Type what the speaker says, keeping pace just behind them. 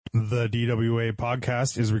The DWA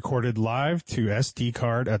podcast is recorded live to SD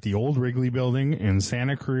card at the old Wrigley Building in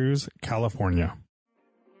Santa Cruz, California.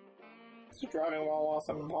 It's Driving While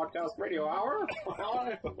Awesome Podcast Radio Hour.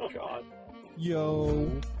 Oh, God.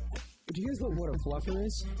 Yo. Do you guys know what a fluffer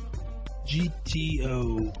is?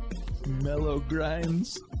 GTO. Mellow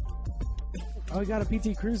grinds. Oh, I got a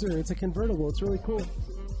PT Cruiser. It's a convertible. It's really cool.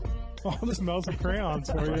 Oh, this smells of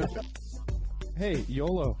crayons for you. Hey,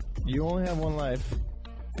 YOLO. You only have one life.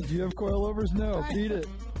 Do you have coilovers? No. Beat it.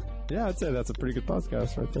 Yeah, I'd say that's a pretty good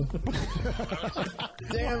podcast right there.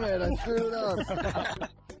 Damn it, I screwed it up.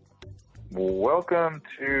 Welcome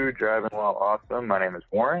to Driving While Awesome. My name is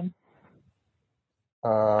Warren.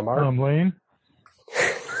 Mark? I'm Lane.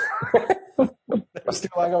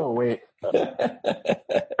 Still, I gotta wait.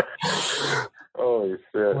 Holy shit.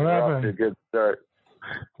 What We're off happened? to a good start.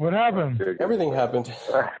 What happened? Everything happened.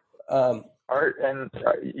 Art and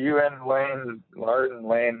you and Lane, Art and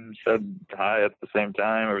Lane said hi at the same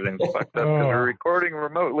time. Everything's fucked up because we're recording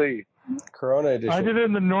remotely. Corona edition. I did it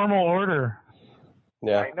in the normal order.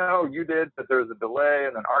 Yeah. I know you did, but there was a delay,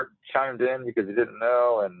 and then Art chimed in because he didn't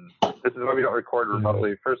know, and this is why we don't record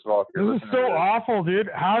remotely. First of all, if you're This is listening so to awful, dude.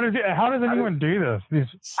 How does anyone do this? These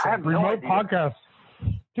I have no remote idea. podcasts.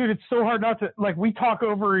 Dude, it's so hard not to, like, we talk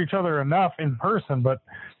over each other enough in person, but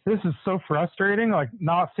this is so frustrating, like,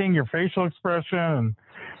 not seeing your facial expression and,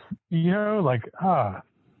 you know, like, Yeah,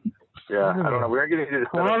 I don't know. We're going to need to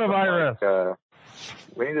set Coronavirus. up some, like,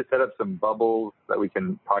 we need to set up some bubbles that we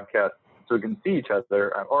can podcast so we can see each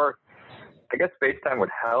other. Or I guess FaceTime would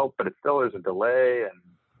help, but it still there's a delay,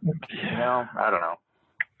 and you know, I don't know.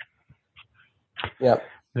 Yeah.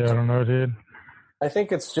 Yeah, I don't know, dude. I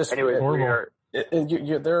think it's just. Anyway, we are.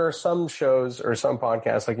 There are some shows or some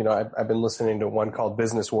podcasts, like, you know, I've been listening to one called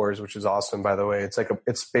Business Wars, which is awesome, by the way. It's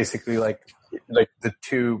it's basically like the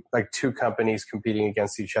two companies competing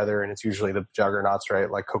against each other, and it's usually the juggernauts, right?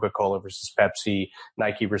 Like Coca-Cola versus Pepsi,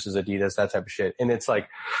 Nike versus Adidas, that type of shit. And it's like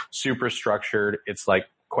super structured. It's like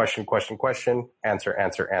question, answer,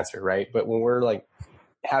 right? But when we're like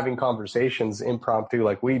having conversations impromptu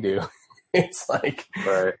like we do, it's like,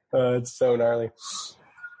 Right. It's so gnarly.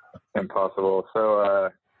 Impossible. So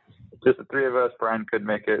just the three of us. Brian could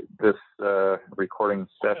make it this recording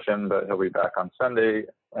session, but he'll be back on Sunday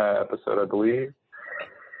episode, I believe.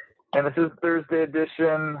 And this is Thursday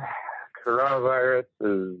edition. Coronavirus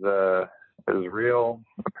is real,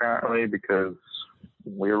 apparently, because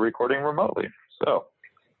we are recording remotely. So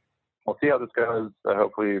we'll see how this goes.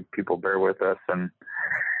 Hopefully people bear with us and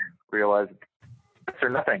realize it's or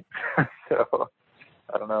nothing. So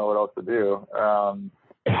I don't know what else to do.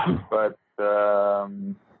 But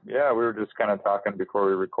yeah, we were just kind of talking before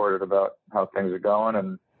we recorded about how things are going,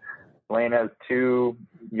 and Lane has two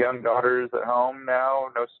young daughters at home now,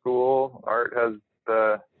 no school. Art has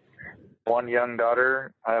one young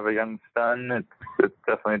daughter. I have a young son. It's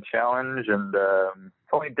definitely a challenge, and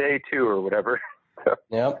it's only day 2 or whatever. So,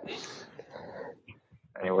 Yep.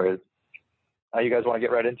 anyways, you guys want to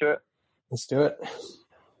get right into it? Let's do it.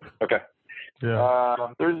 Okay. Yeah.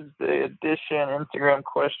 Thursday edition Instagram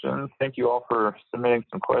questions. Thank you all for submitting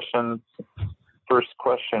some questions. First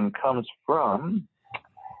question comes from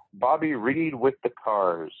Bobby Reed with the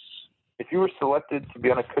Cars. If you were selected to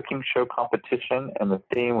be on a cooking show competition and the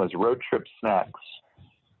theme was road trip snacks,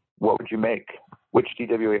 what would you make? Which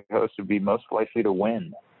DWA host would be most likely to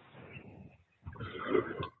win?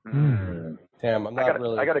 Damn, I'm not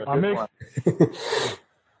really. I got a good one.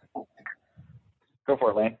 Go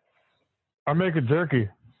for it, Lane. I'm making jerky.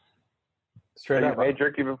 Straight Have up. you made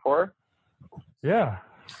jerky before? Yeah.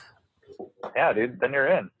 Yeah, dude. Then you're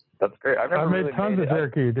in. That's great. I've never I made really tons of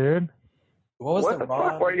jerky, dude. What What the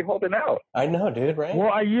fuck? Why are you holding out? I know, dude, right?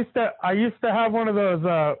 Well, I used to have one of those,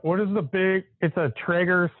 what is the big, it's a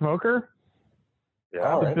Traeger smoker,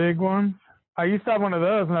 Yeah. All the right. big one. I used to have one of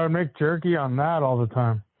those, and I would make jerky on that all the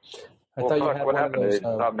time. I thought you fuck, had what one of happened? those. Did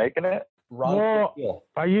you stop making it? Ron Well, Popeil.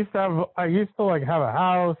 I used to like have a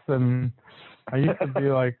house, and I used to be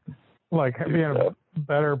like be in a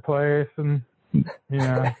better place, and you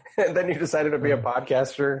know. And then you decided to be a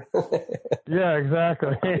podcaster. Yeah,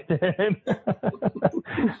 exactly.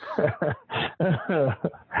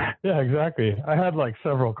 Yeah, exactly. I had like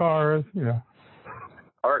several cars, you know.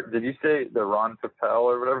 Art, did you say the Ron Popeil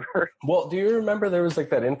or whatever? Well, do you remember there was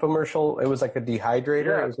like that infomercial? It was like a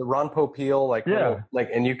dehydrator. Yeah. It was a Ron Popeil, like Yeah. little,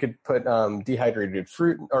 like, and you could put dehydrated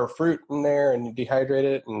fruit in there, and you dehydrate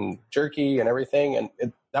it, and jerky and everything. And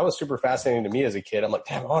that was super fascinating to me as a kid. I'm like,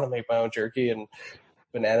 damn, I want to make my own jerky and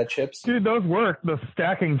banana chips. Dude, those work. The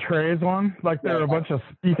stacking trays one, like they're a bunch of,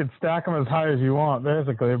 you can stack them as high as you want,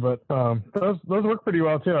 basically. But those work pretty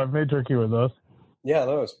well too. I've made jerky with those. Yeah,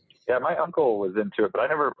 those. Yeah, my uncle was into it, but I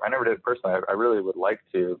never did it personally. I really would like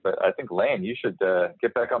to, but I think Lane, you should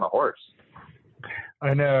get back on the horse.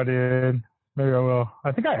 I know, dude. Maybe I will.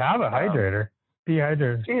 I think I have a hydrator.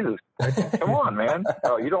 Dehydrator. Jesus, come on, man!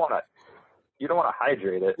 Oh, you don't want to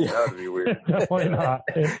hydrate it. That would be weird. Definitely not.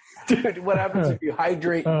 Dude, what happens if you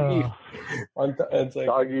hydrate beef? It's like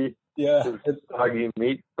Soggy, soggy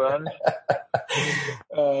meat bun.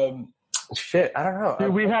 Shit, I don't know.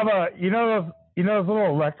 Dude, we have those little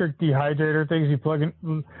electric dehydrator things you plug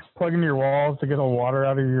in your walls to get the water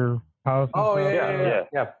out of your house. Oh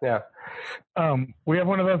stuff. yeah. We have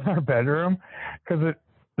one of those in our bedroom because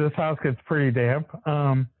this house gets pretty damp.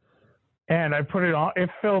 And I put it on. It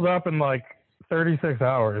filled up in like 36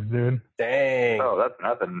 hours, dude. Dang. Oh, that's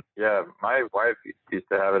nothing. Yeah, my wife used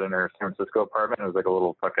to have it in her San Francisco apartment. It was like a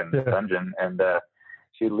little fucking dungeon, and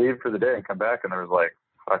she'd leave for the day and come back, and there was like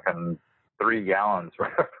fucking 3 gallons or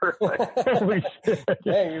whatever. Like, Holy shit!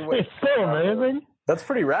 Dang, it's so amazing. That's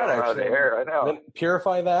pretty rad, out of actually. the air, I know. Then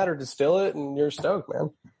purify that or distill it, and you're stoked,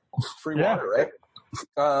 man. Free water, right?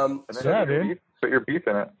 And then put your beef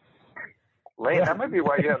in it. Lane, that might be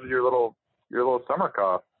why you have your little summer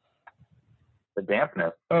cough. The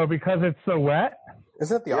dampness. Oh, because it's so wet?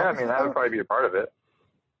 Isn't it the I opposite? mean, that would probably be a part of it.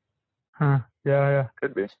 Huh. Yeah.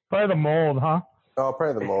 Could be. Probably the mold, huh? Oh,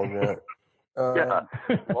 probably the mold, yeah. Yeah.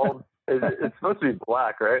 Mold. It's supposed to be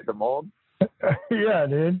black, right? The mold? Yeah,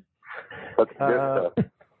 dude. That's good stuff.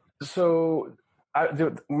 So,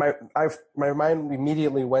 my mind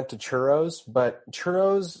immediately went to churros, but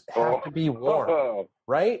churros have to be warm,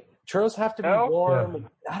 right? Churros have to be warm.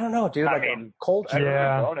 Yeah. I don't know, dude. I mean, cold churros.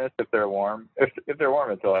 Yeah. Bonus if they're warm. If they're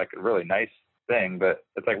warm, it's like a really nice thing. But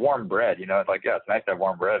it's like warm bread. You know, it's like it's nice to have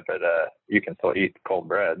warm bread, but you can still eat cold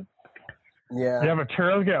bread. Yeah. Yeah, but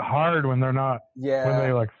churros get hard when they're not. Yeah. When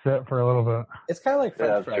they like sit for a little bit. It's kind of like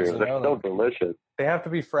French fries. True. They're still delicious. They have to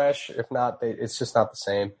be fresh. If not, it's just not the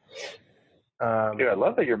same. Dude, I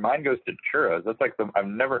love that your mind goes to churros. That's like I've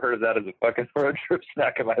never heard of that as a fucking road trip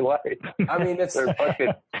snack in my life. I mean, it's they're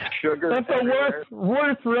fucking sugar. That's the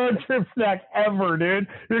worst road trip snack ever, dude.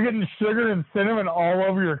 You're getting sugar and cinnamon all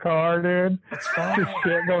over your car, dude. It's fine. Just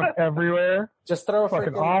shit going everywhere. Just throw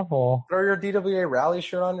fucking awful. Throw your DWA rally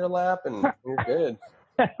shirt on your lap, and you're good.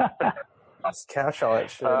 Just cash all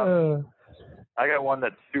that shit. I got one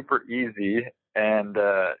that's super easy, and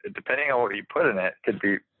depending on what you put in it, could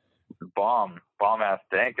be bomb ass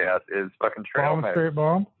dank ass is fucking trail mix. Straight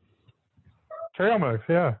bomb. Trail mix,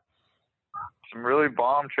 yeah. Some really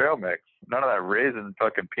bomb trail mix. None of that raisin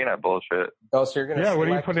fucking peanut bullshit. Oh, so you're gonna what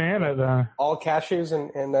are you putting in it then? All cashews and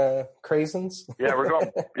craisins. Yeah, we're going.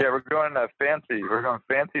 Fancy. We're going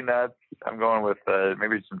fancy nuts. I'm going with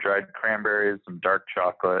maybe some dried cranberries, some dark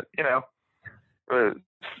chocolate. You know,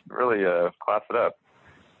 really class it up.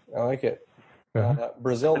 I like it.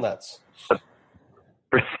 Brazil nuts.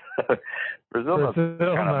 Brazil nuts is kind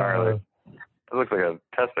of gnarly. It looks like a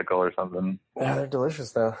testicle or something. Yeah, they're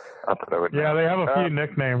delicious though. I thought I would. Yeah, they have a few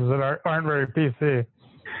nicknames that aren't very PC.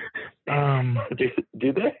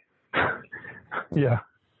 Do they? Yeah.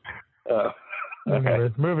 Okay.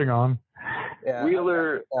 Anyways, moving on. Yeah.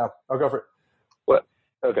 Wheeler. Yeah, I'll go for it. What?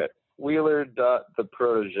 Okay. Wheeler.the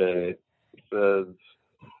Protege says,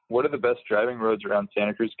 what are the best driving roads around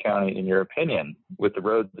Santa Cruz County in your opinion? With the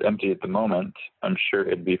roads empty at the moment, I'm sure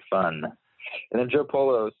it'd be fun. And then Joe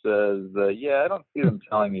Polo says, I don't see them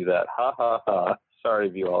telling me that. Ha, ha, ha. Sorry,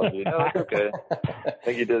 Viewology. No, it's okay. I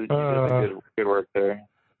think you did good work there.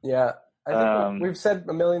 Yeah. I think we've said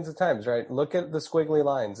millions of times, right? Look at the squiggly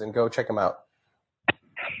lines and go check them out.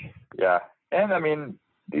 Yeah. And, I mean,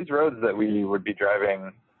 these roads that we would be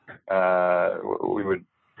driving,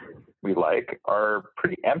 we like are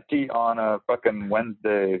pretty empty on a fucking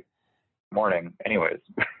Wednesday morning anyways.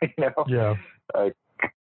 You know? Yeah.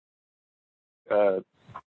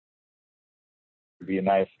 Be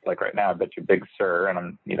nice, like right now, I bet you Big Sur,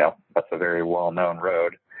 and that's a very well-known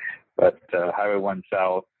road. But Highway 1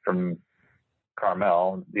 South from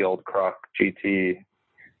Carmel, the old Croc GT4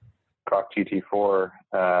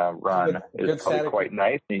 run is probably quite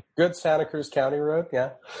nice. Good Santa Cruz County road,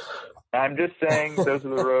 yeah. I'm just saying those are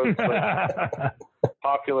the roads,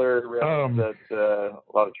 popular roads that a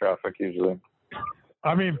lot of traffic usually.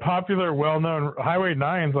 I mean, popular, well-known Highway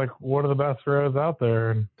 9 is like one of the best roads out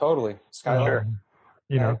there. And, totally, Skyline.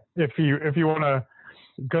 You know, if you want to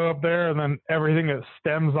go up there, and then everything that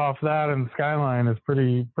stems off that and Skyline is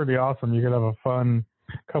pretty awesome. You could have a fun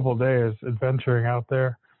couple of days adventuring out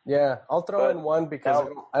there. Yeah, I'll throw in one because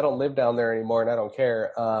I don't live down there anymore, and I don't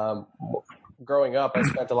care. Growing up, I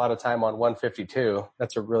spent a lot of time on 152.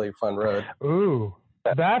 That's a really fun road. Ooh.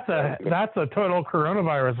 that's a total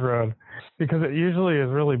coronavirus road because it usually is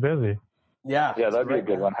really busy. Yeah. Yeah, that'd be a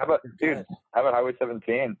good one. How about Highway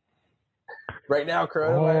 17? Right now,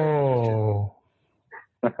 coronavirus.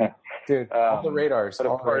 Oh. Dude, all the radars. But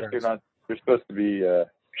of course, you're supposed to be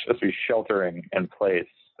sheltering in place.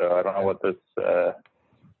 So I don't know what this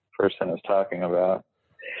person is talking about.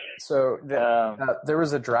 So there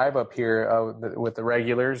was a drive up here with the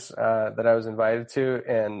regulars that I was invited to,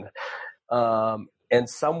 and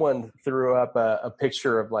someone threw up a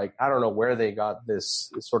picture of, like, I don't know where they got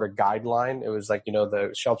this sort of guideline. It was like,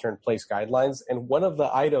 the shelter in place guidelines, and one of the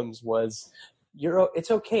items was, it's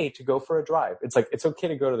okay to go for a drive. It's like, it's okay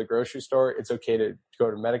to go to the grocery store. It's okay to go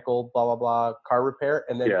to medical, blah, blah, blah, car repair.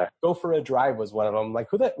 And then go for a drive was one of them. I'm like,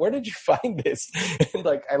 where did you find this? And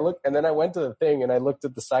like, I looked, and then I went to the thing and I looked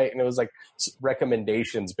at the site, and it was like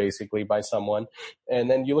recommendations basically by someone. And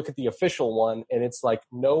then you look at the official one, and it's like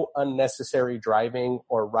no unnecessary driving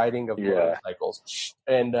or riding of motorcycles.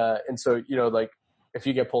 And so, like, if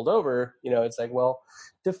you get pulled over, it's like, well,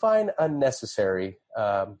 define unnecessary,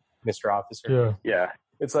 Mr. Officer. Yeah.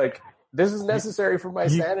 It's like, this is necessary for my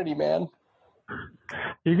sanity, man.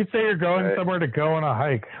 You could say you're going somewhere to go on a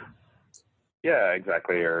hike. Yeah,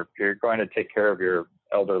 exactly. Or you're going to take care of your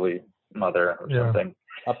elderly mother or something.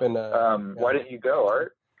 Up in why didn't you go,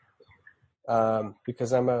 Art?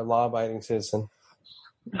 Because I'm a law-abiding citizen.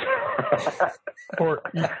 Or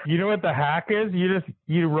you know what the hack is?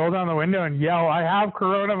 You roll down the window and yell, "I have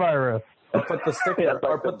coronavirus." Or put the sticker,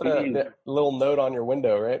 or put the little note on your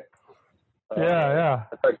window, right? Yeah.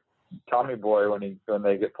 It's like Tommy Boy when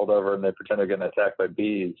they get pulled over and they pretend they're getting attacked by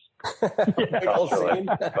bees. Big old scene.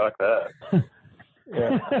 Fuck that.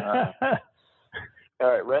 Yeah. All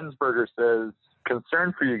right, Rensberger says,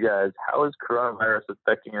 concern for you guys, how is coronavirus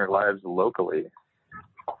affecting your lives locally?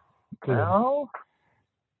 Well,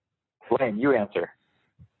 Blaine, you answer.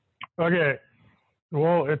 Okay.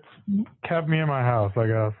 Well, it's kept me in my house, I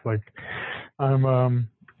guess. Like, I'm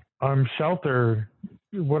sheltered.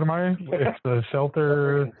 What am I? It's a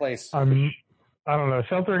shelter in place. I don't know,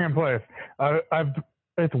 sheltering in place.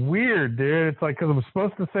 It's weird, dude. It's like, because I'm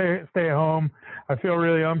supposed to stay at home. I feel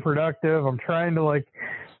really unproductive. I'm trying to,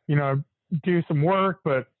 do some work,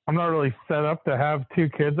 but I'm not really set up to have two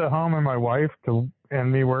kids at home and my wife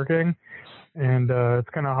and me working. And it's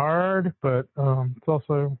kind of hard, but it's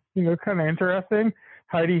also, kind of interesting.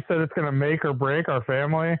 Heidi said it's going to make or break our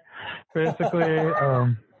family, basically.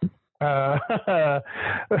 And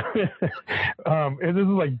this is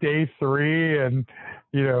like day 3, and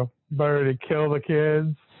better to kill the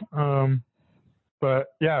kids.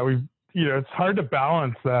 But yeah, it's hard to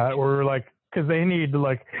balance that. We're like, because they need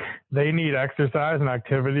exercise and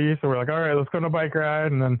activity. So we're like, all right, let's go on a bike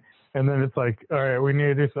ride, and then it's like, all right, I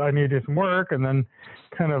need to do some work, and then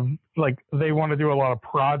kind of like they want to do a lot of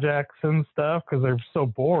projects and stuff because they're so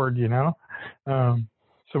bored,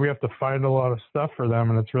 So we have to find a lot of stuff for them,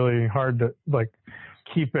 and it's really hard to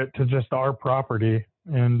keep it to just our property.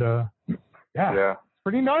 And it's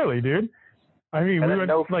pretty gnarly, dude. I mean, we would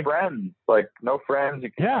no friends, no friends.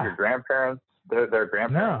 You can have your grandparents, their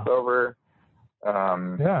grandparents over.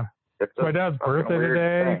 It's my dad's birthday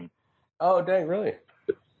today. Thing. Oh, dang, really?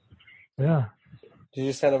 Yeah. Did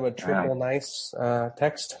you send him a triple nice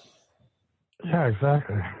text? Yeah,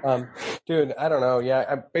 exactly. Dude, I don't know. Yeah,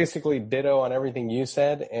 I basically ditto on everything you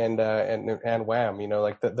said, and wham,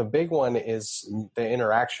 the big one is the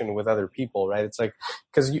interaction with other people, right? It's like,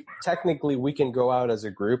 because technically we can go out as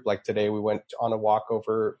a group. Like today, we went on a walk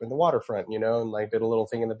over in the waterfront, and did a little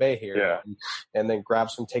thing in the bay here, and then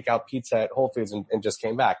grabbed some takeout pizza at Whole Foods and just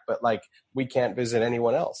came back. But we can't visit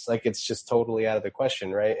anyone else. It's just totally out of the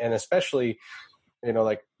question, right? And especially,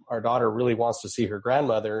 our daughter really wants to see her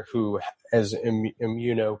grandmother who is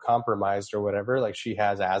immunocompromised or whatever. She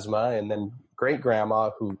has asthma, and then great grandma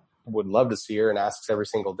who would love to see her and asks every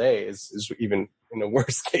single day is even in a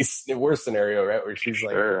worst scenario, right? Where she's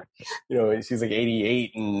she's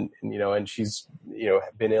 88 and she's,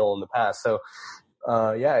 been ill in the past. So,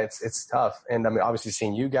 it's tough. And I mean, obviously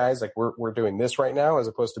seeing you guys, we're doing this right now as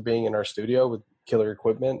opposed to being in our studio with killer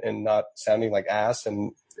equipment and not sounding like ass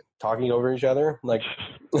and talking over each other. Yeah.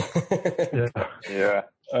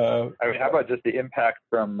 I mean, how about just the impact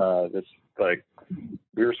from this?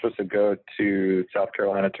 We were supposed to go to South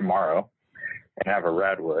Carolina tomorrow and have a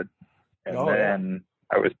Radwood, and then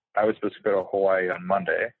I was supposed to go to Hawaii on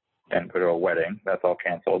Monday and go to a wedding. That's all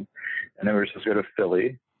canceled, and then we were supposed to go to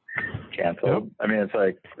Philly. Canceled. Yep. I mean, it's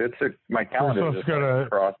my calendar just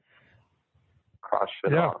cross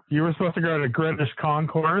it off. You were supposed to go to Greenwich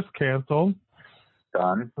Concourse. Canceled.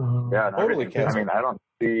 Done. Totally canceled. I mean, I don't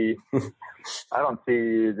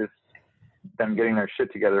see this them getting their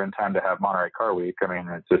shit together in time to have Monterey Car Week. I mean,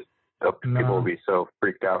 it's just people will be so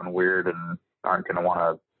freaked out and weird and aren't going to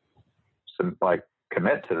want to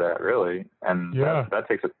commit to that really. And that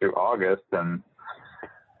takes us through August, and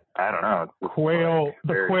I don't know.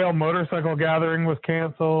 The Quail motorcycle gathering was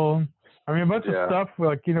canceled. I mean, a bunch of stuff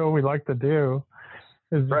we like to do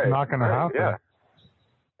is just not going to happen. Yeah.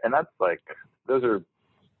 And that's those are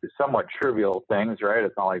somewhat trivial things, right?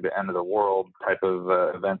 It's not like the end of the world type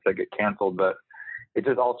of events that get canceled, but it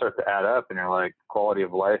just all starts to add up, and your quality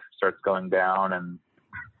of life starts going down, and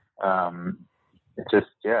it's just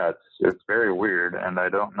it's very weird, and I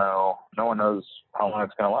don't know. No one knows how long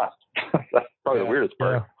it's going to last. That's probably the weirdest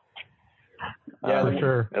part. Yeah, for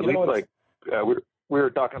sure. At least we were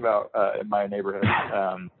talking about in my neighborhood,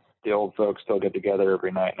 the old folks still get together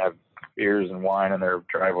every night and have beers and wine in their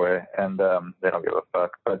driveway, and they don't give a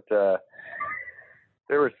fuck. But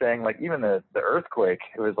they were saying even the earthquake,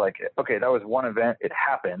 it was okay, that was one event, it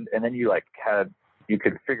happened, and then you you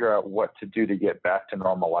could figure out what to do to get back to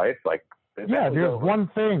normal life. There's one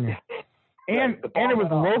thing, and it was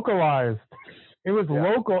localized. It was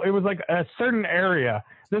local. It was a certain area.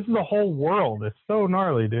 This is the whole world. It's so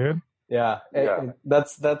gnarly, dude. Yeah. And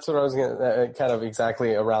that's what I was going to kind of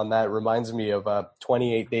exactly around that. It reminds me of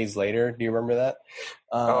 28 Days Later. Do you remember that?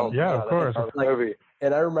 Of course.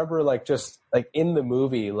 And I remember just in the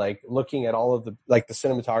movie, looking at all of the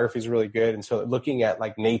cinematography is really good. And so looking at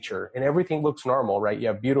nature, and everything looks normal, right? You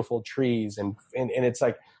have beautiful trees and it's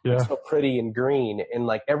it's so pretty and green, and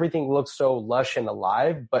everything looks so lush and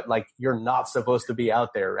alive, but you're not supposed to be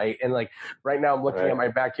out there, right? And right now I'm looking at my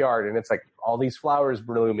backyard, and it's all these flowers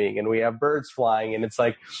blooming, and we have birds flying, and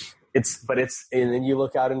and then you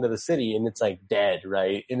look out into the city, and it's dead,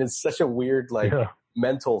 right? And it's such a weird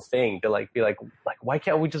mental thing to be why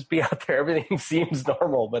can't we just be out there? Everything seems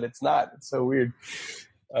normal, but it's not. It's so weird.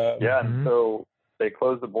 And so they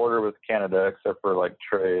closed the border with Canada except for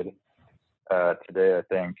trade today, I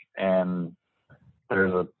think. And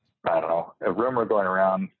there's a rumor going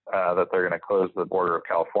around that they're going to close the border of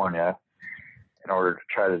California in order to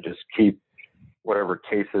try to just keep whatever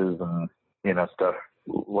cases and stuff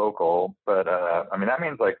local. But I mean, that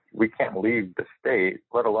means we can't leave the state,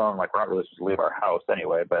 let alone we're not really supposed to leave our house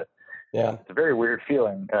anyway. But it's a very weird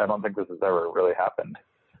feeling. I don't think this has ever really happened.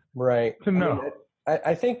 Right. No.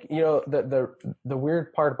 I think the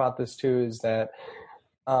weird part about this too is that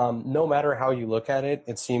no matter how you look at it,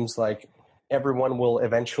 it seems like everyone will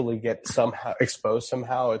eventually get somehow exposed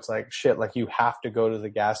somehow. It's shit, you have to go to the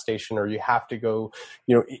gas station, or you have to go,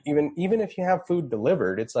 even if you have food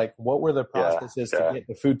delivered, it's what were the processes to get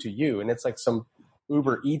the food to you? And it's some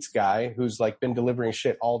Uber Eats guy who's been delivering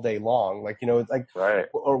shit all day long, right.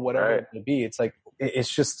 or whatever it may be. It's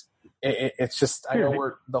it's just, I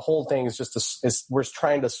know the whole thing is just, we're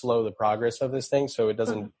trying to slow the progress of this thing so it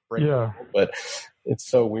doesn't break. Yeah. But it's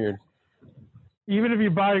so weird. Even if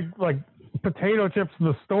you buy potato chips in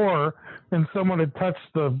the store and someone had touched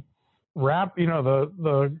the wrap,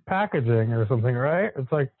 the packaging or something, right?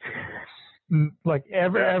 It's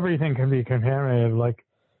everything can be contaminated,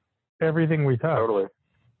 everything we touch. Totally.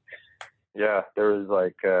 Yeah. There was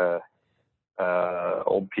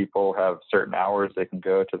old people have certain hours they can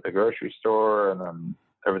go to the grocery store, and then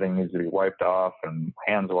everything needs to be wiped off and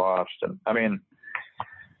hands washed. And I mean,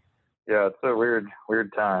 it's a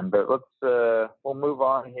weird time, but we'll move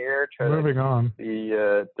on here. Moving on.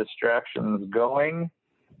 The distractions going.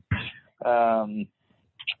 Ben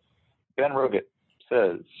Roget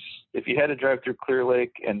says, if you had to drive through Clear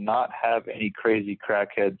Lake and not have any crazy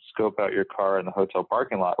crackheads scope out your car in the hotel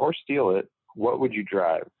parking lot or steal it, what would you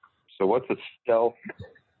drive? So what's a stealth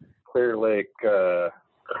Clear Lake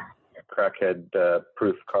crackhead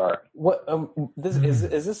proof car? What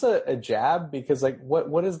is this a jab? Because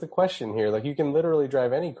what is the question here? You can literally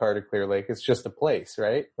drive any car to Clear Lake. It's just a place,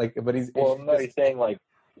 right? But he's saying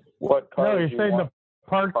what car? No, he's saying to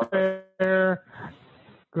park there,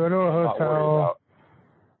 go to a hotel.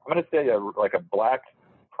 I'm gonna say a black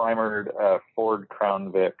primered Ford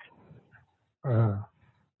Crown Vic.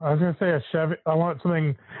 I was gonna say a Chevy. You want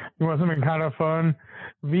something kind of fun?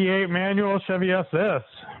 V8 manual Chevy SS.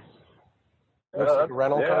 That's a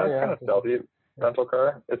rental car. It's kind of stealthy rental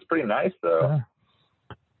car. It's pretty nice though.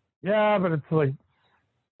 Yeah, but it's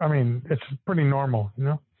it's pretty normal,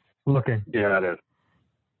 looking. Yeah, it is.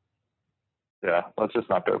 Yeah, let's just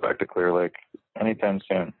not go back to Clear Lake anytime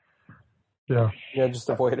soon. Yeah, just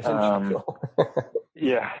avoid it.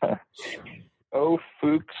 Yeah. Oh,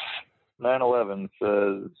 Fuchs 911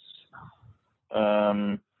 says,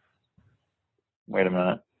 wait a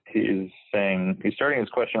minute. He's starting his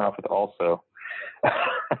question off with also.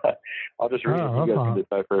 I'll just read it. You guys can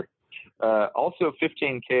decipher. Also,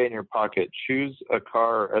 $15K in your pocket. Choose a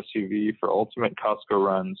car or SUV for ultimate Costco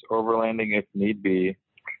runs, overlanding if need be,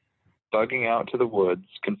 bugging out to the woods.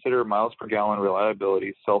 Consider miles per gallon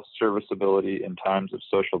reliability, self-serviceability in times of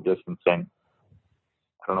social distancing.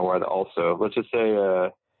 I don't know why the also. Let's just say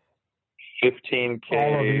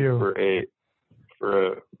 $15K for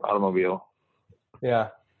a automobile. Yeah.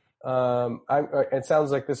 It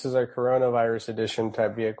sounds like this is a coronavirus edition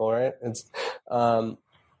type vehicle, right? It's,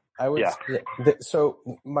 so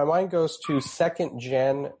my mind goes to second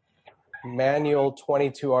gen manual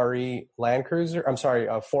 22RE Land Cruiser. I'm sorry,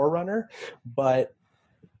 4Runner, but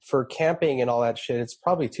for camping and all that shit, it's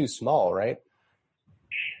probably too small, right?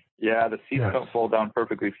 Yeah, the seats don't fold down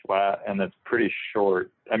perfectly flat, and it's pretty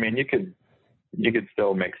short. I mean, you could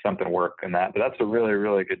still make something work in that, but that's a really,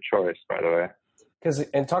 really good choice, by the way.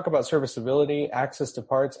 And talk about serviceability, access to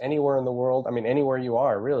parts anywhere in the world. I mean, anywhere you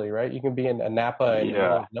are, really, right? You can be in a Napa in the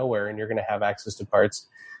middle of nowhere, and you're going to have access to parts.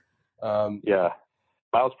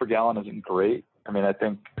 Miles per gallon isn't great. I mean, I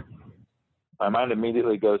think my mind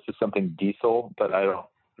immediately goes to something diesel, but I don't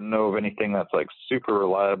know of anything that's like super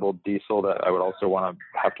reliable diesel that I would also want to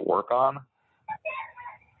have to work on.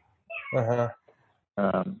 But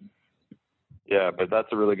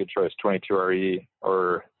that's a really good choice. 22RE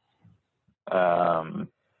or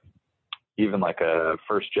even like a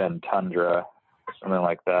first gen Tundra, something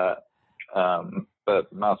like that.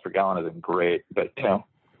 But miles per gallon isn't great, but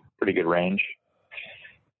pretty good range.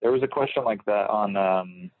 There was a question like that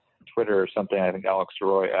on Twitter or something. I think Alex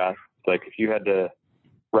Roy asked, like, if you had to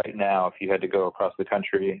go across the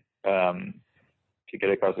country, to get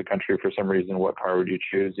across the country for some reason, what car would you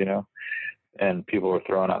choose, And people were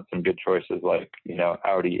throwing out some good choices like,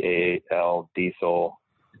 Audi A8L diesel,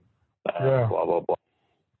 blah, blah, blah.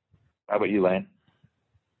 How about you, Lane?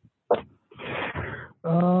 I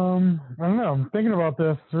don't know. I'm thinking about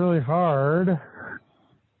this really hard.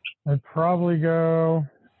 I'd probably go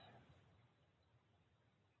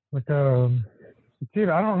like dude,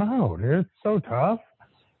 I don't know, dude. It's so tough.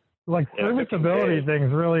 Like, serviceability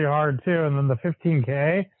thing's really hard too, and then the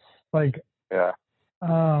 15K,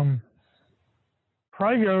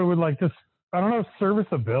 probably go with like just, I don't know if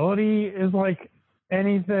serviceability is like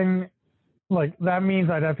anything, like that means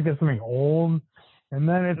I'd have to get something old, and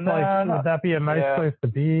then it's would that be a nice place to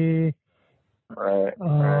be? Right.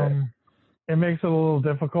 It makes it a little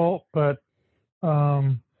difficult, but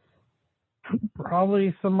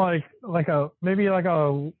probably some maybe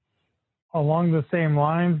along the same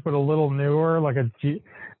lines, but a little newer, like a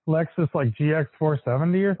Lexus like GX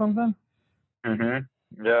 470 or something. Yeah,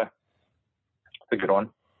 that's a good one.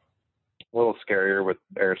 A little scarier with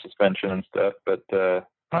air suspension and stuff, but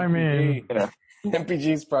I mean,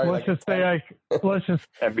 MPG's probably. Let's just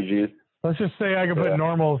say I could put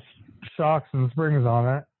normal shocks and springs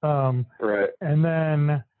on it. Right. And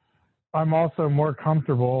then I'm also more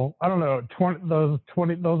comfortable. I don't know. Those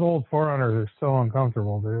old 4Runners are so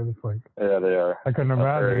uncomfortable, dude. It's like, yeah, they are. I couldn't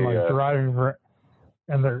imagine driving for,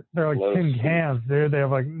 and they're like tin cans, dude. They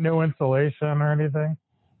have like no insulation or anything.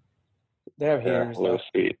 They have heaters. Low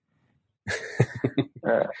speed.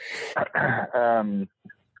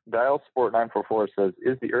 Dial Sport 944 says,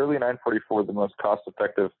 "Is the early 944 the most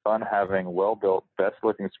cost-effective, fun-having, well-built,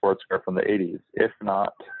 best-looking sports car from the 80s? If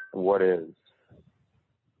not, what is?"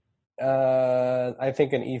 I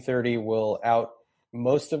think an E30 will out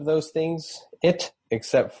most of those things,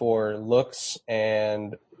 except for looks,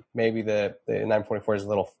 and maybe the 944 is a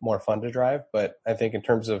little more fun to drive. But I think in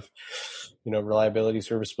terms of, reliability,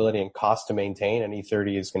 serviceability, and cost to maintain, an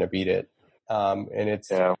E30 is going to beat it. And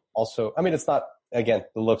it's also, I mean, it's not, again,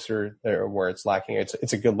 the looks are where it's lacking.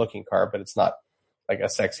 It's a good looking car, but it's not like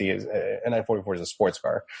as sexy as a 944 is a sports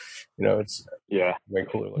car. It's way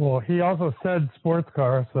cooler looking. Well, he also said sports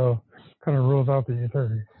car, so kind of rules out the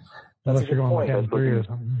E30. That's a good point. Or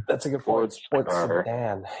something. That's a good point. Sports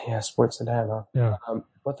sedan. Yeah, sports sedan. Huh? Yeah.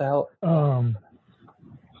 What the hell?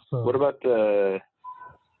 What about the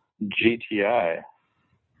GTI?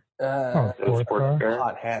 Sports car?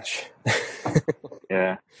 Hot hatch.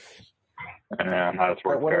 Yeah. Not a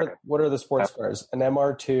sports car. What are the sports cars? An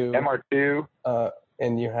MR2. MR2.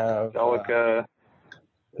 And you have Celica.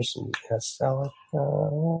 Celica.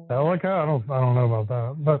 Celica? I don't know about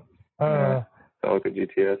that, but Celica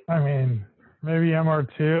GTS. I mean, maybe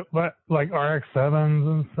MR2, but like RX-7s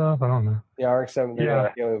and stuff. I don't know. Yeah, RX-7.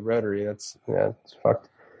 Yeah, rotary. It's fucked.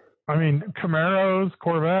 I mean, Camaros,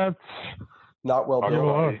 Corvettes. Not well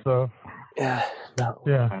built. Stuff. Yeah. No.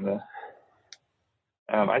 Yeah. Kinda.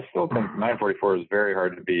 I still think 944 is very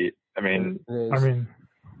hard to beat. I mean,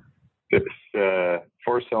 it's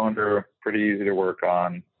 4-cylinder, pretty easy to work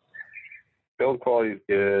on. Build quality is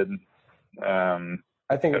good.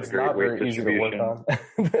 I think Got it's a great not weight very easy to work on.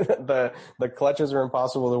 distribution. the clutches are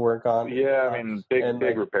impossible to work on. Yeah, I mean,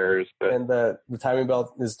 big repairs, but and the timing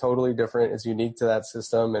belt is totally different. It's unique to that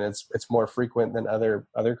system, and it's more frequent than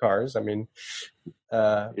other cars. I mean,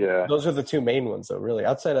 yeah, those are the two main ones, though. Really,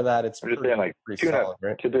 outside of that, it's I'm just saying, like, pretty solid,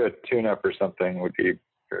 right? to do a tune-up or something would be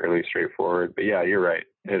fairly straightforward. But yeah, you're right.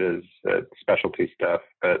 It is specialty stuff.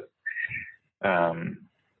 But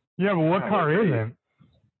yeah, but what car isn't?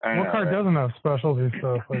 What car doesn't have specialty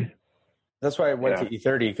stuff? Like, that's why I went to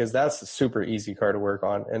E30, because that's a super easy car to work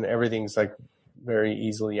on, and everything's like very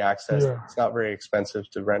easily accessed. Yeah. It's not very expensive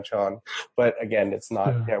to wrench on, but again, it's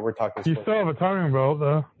not. Yeah, we're talking. You still have a timing belt,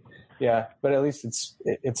 though. Yeah, but at least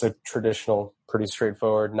it's a traditional, pretty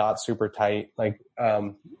straightforward, not super tight, like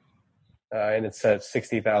and it's a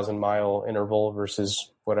 60,000 mile interval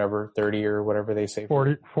versus whatever 30 or whatever they say.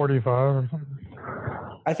 45 or something.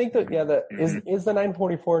 I think that is the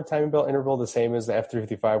 944 timing belt interval the same as the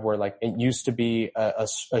F355, where like it used to be a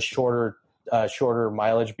shorter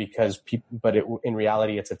mileage in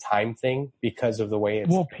reality it's a time thing because of the way it's.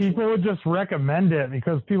 Well, people would just recommend it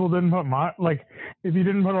because people didn't put if you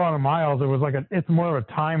didn't put a lot of miles, it was like it's more of a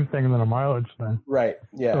time thing than a mileage thing. Right.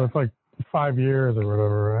 Yeah. So it's like 5 years or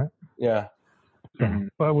whatever, right? Yeah.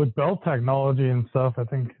 But with belt technology and stuff, I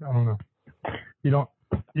think I don't know. You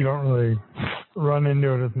don't really run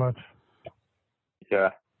into it as much.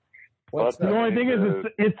 Yeah. Well, the only thing is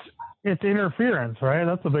it's interference, right?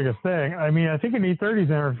 That's the biggest thing. I mean, I think an E30 is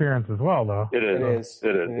interference as well, though. It is.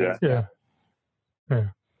 Yeah.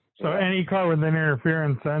 So any car with an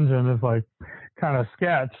interference engine is like kind of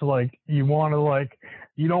sketch. Like you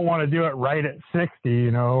don't want to do it right at 60,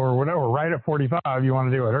 or whatever, right at 45. You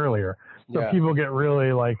want to do it earlier. So people get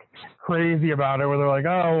really like crazy about it, where they're like,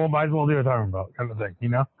 "Oh, well, might as well do a timing belt," kind of thing,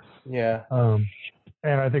 Yeah.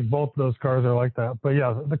 And I think both of those cars are like that. But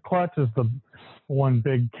yeah, the clutch is the one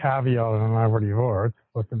big caveat on an I-44. It's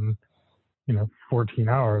fucking, 14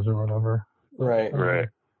 hours or whatever. Right.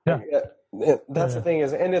 Yeah. That's the thing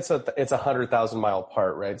is, and it's a 100,000 mile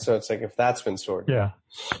part, right? So it's like if that's been sorted. Yeah.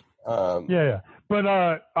 Yeah. But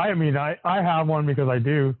I mean, I have one because I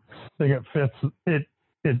do think it fits.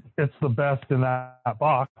 It's the best in that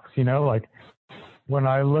box, like when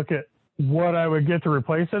I look at what I would get to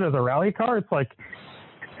replace it as a rally car, it's like,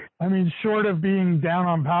 I mean, short of being down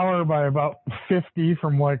on power by about 50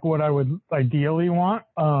 from like what I would ideally want,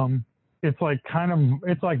 it's like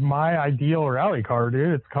it's like my ideal rally car,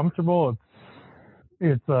 dude. It's comfortable.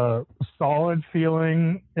 It's a solid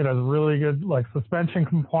feeling. It has really good like suspension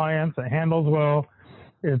compliance. It handles well.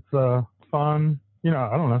 It's fun. I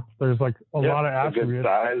don't know. There's like a lot of attributes,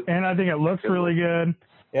 and I think it looks really good.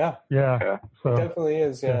 Yeah. So it definitely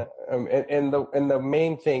is. Yeah. And the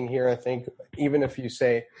main thing here, I think, even if you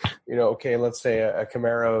say, okay, let's say a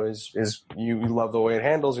Camaro is you love the way it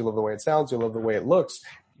handles, you love the way it sounds, you love the way it looks.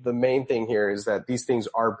 The main thing here is that these things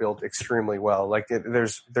are built extremely well. Like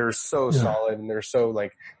they're so solid and they're so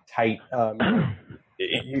like tight.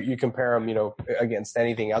 You compare them, against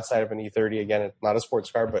anything outside of an E30. Again, it's not a sports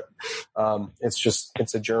car, but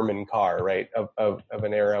it's a German car, right? Of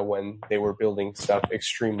an era when they were building stuff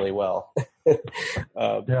extremely well. So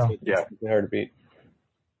it's hard to beat.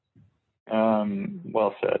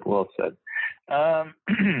 Well said.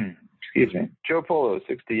 Excuse me. Joe Polo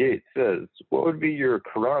 68 says, "What would be your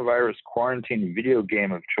coronavirus quarantine video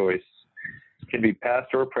game of choice? Can be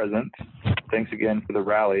past or present. Thanks again for the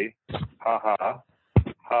rally. Ha ha."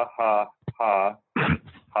 Ha ha ha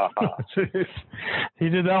ha ha. He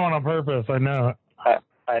did that one on purpose. I know.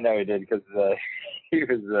 I know he did because he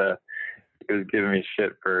was giving me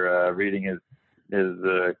shit for reading his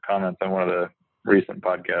comments on one of the recent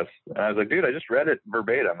podcasts, and I was like, dude, I just read it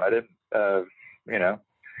verbatim. I didn't,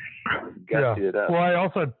 guess it up. Well,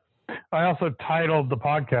 I also titled the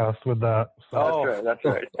podcast with that. So. That's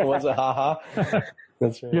right. Was it haha?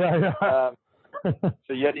 That's right. Yeah.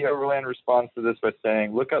 So Yeti Overland responds to this by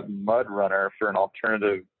saying, look up Mud Runner for an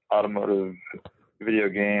alternative automotive video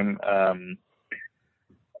game.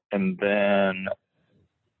 And then...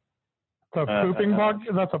 That's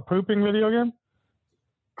a pooping video game?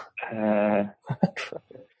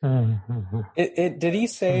 Did he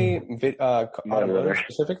say automotive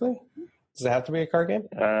specifically? Does it have to be a car game?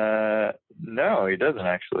 No, he doesn't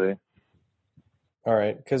actually. All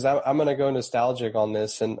right, because I'm going to go nostalgic on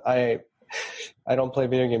this, and I don't play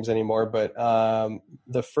video games anymore, but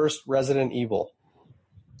the first Resident Evil.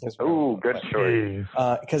 Oh, good story.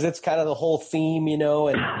 Because it's kind of the whole theme, and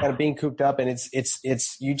kind of being cooped up, and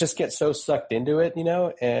it's you just get so sucked into it,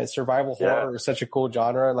 and survival horror is such a cool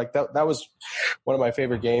genre. Like that was one of my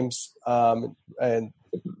favorite games. And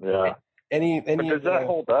But does that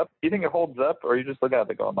hold up? Do you think it holds up, or are you just looking at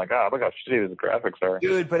it going like, look how shitty the graphics are?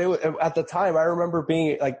 Dude, but at the time, I remember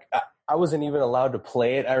being like, I wasn't even allowed to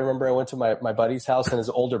play it. I remember I went to my buddy's house and his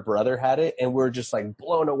older brother had it, and we were just like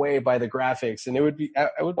blown away by the graphics. And it would be,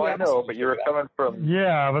 well, I know, but you were coming from.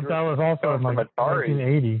 Yeah, but that was also in like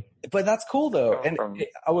 1980. But that's cool though, and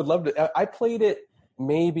I would love to. I played it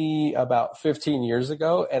maybe about 15 years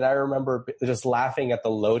ago, and I remember just laughing at the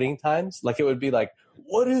loading times. Like it would be like,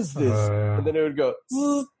 "What is this?" And then it would go,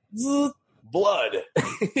 zzz, zzz, blood,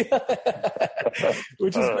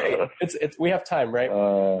 which is great. It's we have time, right?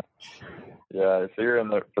 Yeah, so you're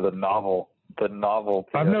in for the novel. The novel.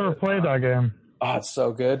 I've never played that game. Oh, it's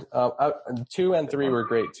so good. 2 and 3 were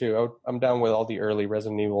great too. I'm down with all the early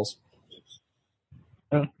Resident Evils.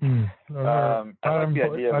 I like the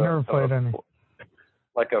idea I've never played any.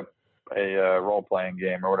 Like a role-playing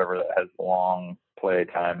game or whatever that has long play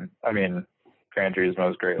time. I mean, Gran Turismo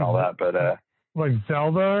is great and all that, but like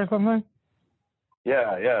Zelda or something.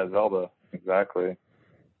 Yeah, Zelda, exactly.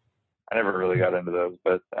 I never really got into those,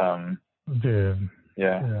 but dude,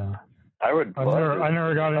 yeah. I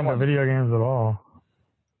never got into video games at all.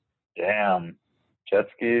 Damn, jet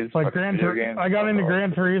skis. Like I got into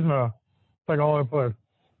Gran Turismo. It's like all I played.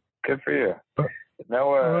 Good for you.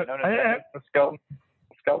 No Skeleton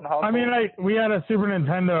Household? I mean, we had a Super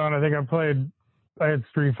Nintendo, and I think I had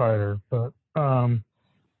Street Fighter, but I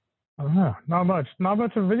don't know, not much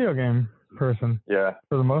of a video game person. Yeah,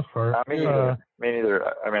 for the most part. Me neither.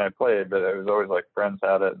 I mean, I played, but it was always like friends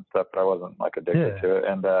had it and stuff, but I wasn't like addicted to it.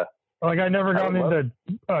 And like I never got into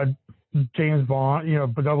James Bond,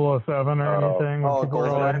 007 or anything.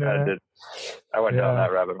 I went down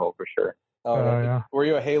that rabbit hole for sure. Yeah. Were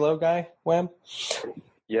you a Halo guy, Wham?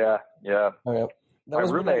 Yeah. Oh, yeah. My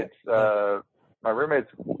roommates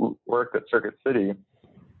worked at Circuit City,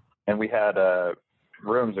 and we had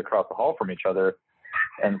rooms across the hall from each other,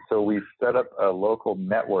 and so we set up a local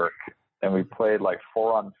network, and we played like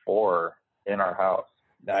 4-on-4 in our house.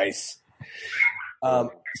 Nice.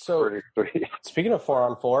 So speaking of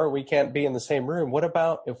 4-on-4, we can't be in the same room. What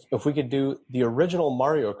about if we could do the original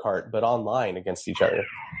Mario Kart but online against each other?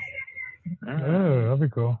 Oh, that'd be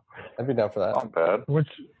cool. I'd be down for that. Not bad.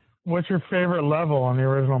 What's your favorite level on the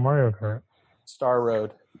original Mario Kart? Star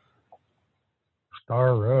Road.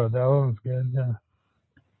 Star Road, that one's good. Yeah.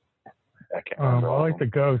 I can't remember. I like the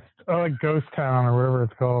Ghost. I like Ghost Town or whatever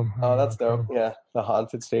it's called. Oh, that's dope. Yeah, the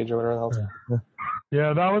haunted stage or whatever else.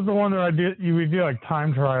 Yeah, that was the one that we do like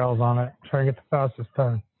time trials on it, try and get the fastest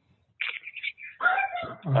time.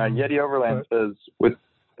 Yeti Overland says, with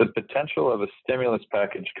the potential of a stimulus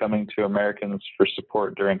package coming to Americans for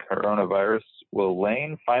support during coronavirus, will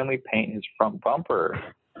Lane finally paint his front bumper?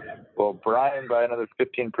 Will Brian buy another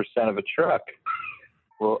 15% of a truck?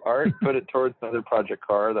 Will Art put it towards another project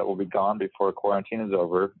car that will be gone before quarantine is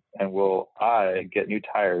over? And will I get new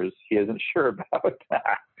tires? He isn't sure about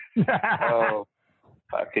that. Oh,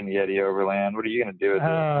 fucking Yeti Overland. What are you going to do with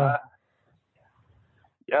it?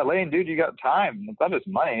 Yeah, Lane, dude, you got time. It's not just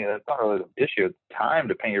money. That's not really the issue. It's time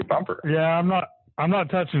to paint your bumper. Yeah, I'm not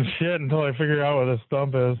touching shit until I figure out what this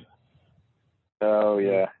stump is. Oh,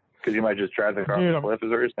 yeah. Because you might just drive the car off the cliff, is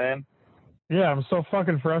what you're saying? Yeah, I'm so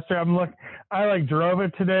fucking frustrated. I drove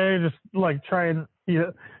it today, just trying,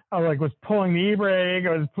 I was pulling the e-brake.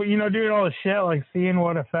 I was, doing all the shit, seeing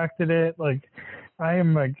what affected it. I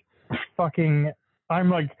am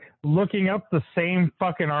I'm looking up the same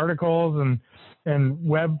fucking articles and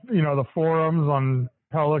web, the forums on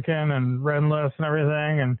Pelican and Renless and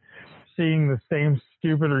everything, and seeing the same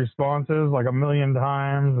stupid responses a million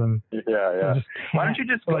times. And yeah. Why don't you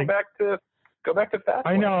just go back to Fast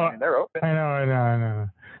I know. I mean, they're open. I know.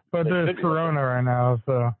 But there's Corona right now,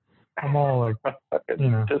 so I'm all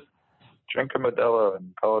just drink a Modelo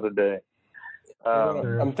and call it a day.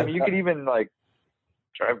 You could even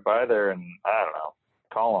drive by there and I don't know,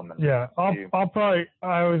 call him. I'll probably.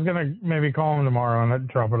 I was gonna maybe call him tomorrow and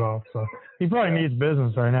drop it off. So he probably needs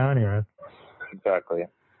business right now, anyway. Exactly.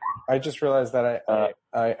 I just realized that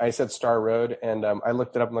I said Star Road, and I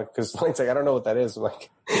looked it up. Because Lane's I don't know what that is. I'm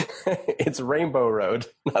it's Rainbow Road,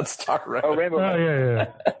 not Star Road. Oh, Rainbow Road. Yeah.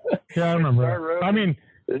 Yeah, I remember. Star Road. I mean,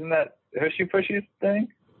 isn't that Hushy Pushy's thing?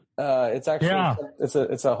 It's actually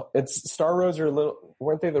it's Star Roads are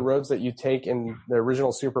weren't they the roads that you take in the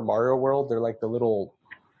original Super Mario World? They're the little,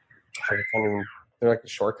 they're the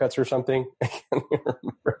shortcuts or something. I can't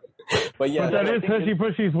remember. But that is Hushy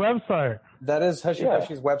Pushy's website. That is Hushy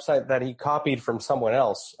Pushy's website that he copied from someone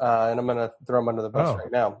else, and I'm going to throw him under the bus right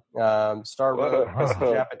now. Star Road.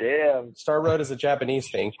 Star Road is a Japanese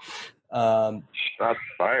thing. Shots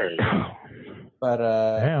fired.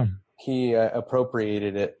 But he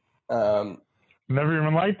appropriated it Never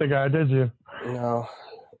even liked the guy, did you? No.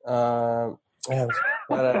 Yeah,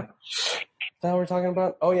 now we're talking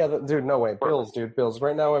about. Oh yeah, dude. No way, bills, dude. Bills.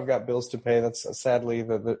 Right now, I've got bills to pay. That's sadly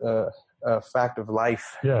the fact of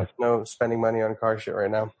life. Yeah. No spending money on car shit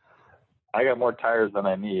right now. I got more tires than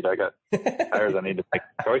I need. I got tires I need to make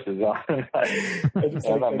choices on.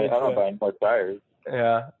 I'm not buying more tires.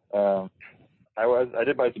 Yeah. I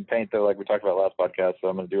did buy some paint though, like we talked about last podcast. So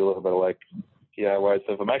I'm gonna do a little bit of like DIY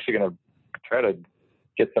stuff. I'm actually gonna try to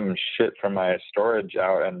get some shit from my storage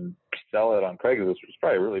out and sell it on Craigslist, which is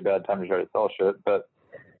probably a really bad time to try to sell shit, but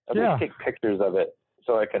I'll just take pictures of it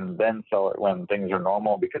so I can then sell it when things are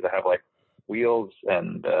normal, because I have like wheels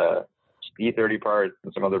and E30 parts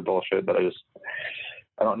and some other bullshit that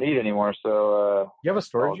I don't need anymore. So you have a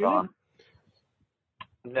storage unit?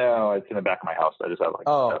 No, it's in the back of my house. I just have like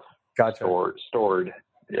stuff stored.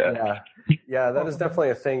 Yeah, that is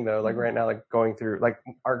definitely a thing though. Like right now, like going through, like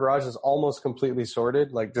our garage is almost completely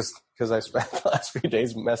sorted, like just because I spent the last few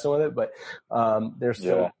days messing with it, but there's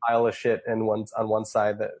still a pile of shit on one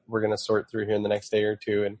side that we're going to sort through here in the next day or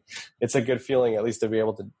two. And it's a good feeling at least to be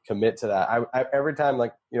able to commit to that. I every time,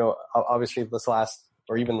 like, you know, obviously the last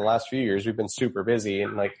few years, we've been super busy,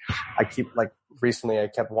 and like recently I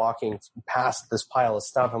kept walking past this pile of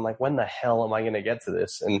stuff. I'm like, when the hell am I going to get to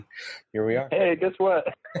this? And here we are. Hey, guess what?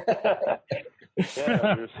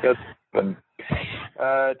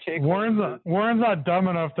 Warren's not dumb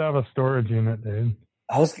enough to have a storage unit, dude.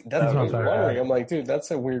 I was wondering. I'm like, dude, that's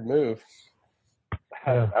a weird move.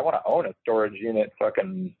 I want to own a storage unit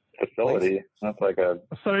fucking facility. That's like a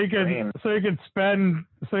so you could spend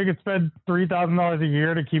 $3,000 a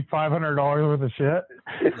year to keep $500 worth of shit.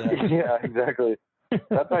 Yeah, exactly.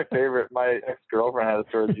 That's my favorite. My ex-girlfriend had a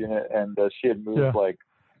storage unit, and she had moved like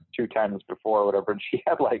 2 times before or whatever, and she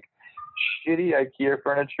had like shitty IKEA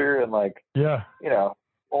furniture and like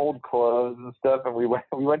old clothes and stuff, and we went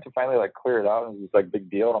to finally like clear it out, and it was this like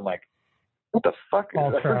big deal, and I'm like, what the fuck?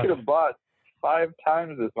 I could have bought 5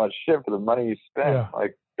 times as much shit for the money you spent.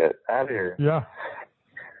 Like, get out of here. Yeah.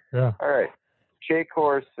 All right. Jake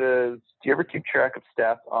Horse says, do you ever keep track of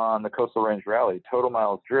stats on the Coastal Range Rally? Total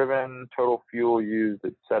miles driven, total fuel used,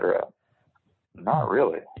 etc. Not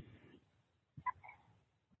really.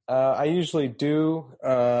 I usually do,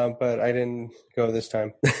 but I didn't go this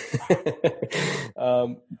time.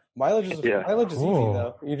 Mileage is easy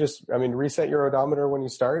though. You just, reset your odometer when you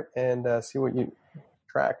start and see what you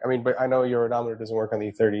track. But I know your odometer doesn't work on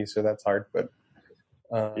the E30, so that's hard. But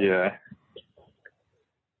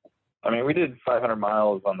we did 500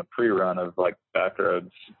 miles on the pre-run of like back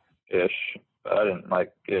roads ish. But I didn't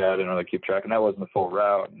really keep track, and that wasn't the full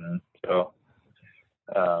route, and so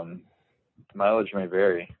mileage may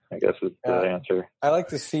vary, I guess is the answer. I like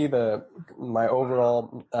to see my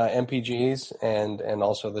overall MPGs and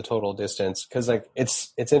also the total distance, because like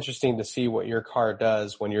it's interesting to see what your car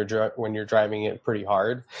does when you're driving it pretty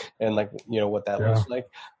hard, and like what that looks like.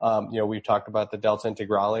 We've talked about the Delta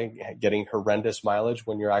Integrale getting horrendous mileage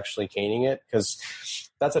when you're actually caning it, because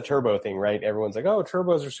that's a turbo thing, right? Everyone's like, oh,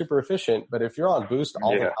 turbos are super efficient, but if you're on boost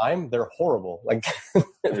all the time, they're horrible. Like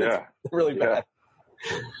really bad.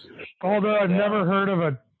 Although I've never heard of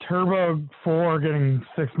a Turbo 4 getting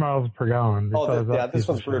 6 miles per gallon. This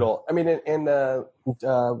one's brutal.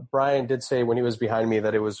 Brian did say when he was behind me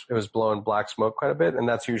that it was blowing black smoke quite a bit, and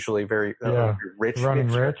that's usually very rich. Running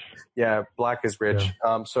rich. Yeah, black is rich.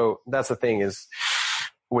 Yeah. So that's the thing is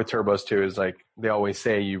with turbos too, is like they always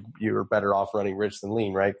say you're better off running rich than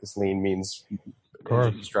lean, right? Because lean means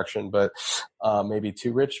engine destruction, but maybe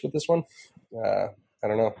too rich with this one. I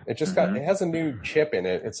don't know. It just it has a new chip in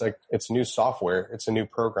it. It's like, it's new software. It's a new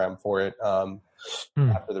program for it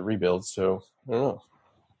after the rebuild. So I don't know.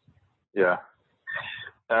 Yeah.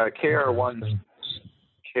 KR1,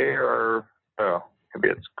 maybe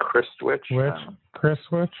it's Chris Switch. Chris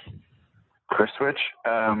Switch.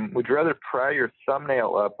 Would you rather pry your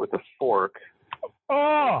thumbnail up with a fork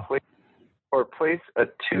or place a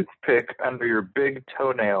toothpick under your big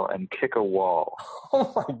toenail and kick a wall?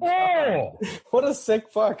 Oh my god! What a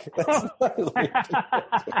sick fuck! That's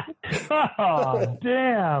oh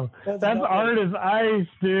damn! That's art as ice,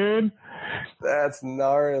 dude. That's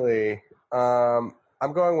gnarly. I'm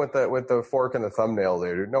going with the fork and the thumbnail,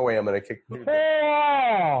 dude. No way I'm gonna kick.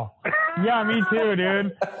 Oh! Yeah, me too,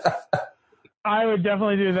 dude. I would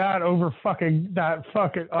definitely do that over fucking that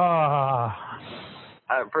fucking.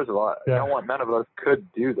 First of all, none of us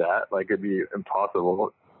could do that. Like, it'd be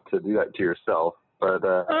impossible to do that to yourself. But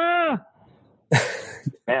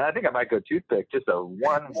man, I think I might go toothpick. Just a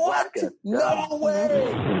one whack. No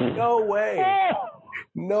way! No way!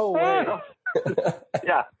 No way!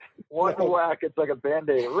 Yeah, One whack, it's like a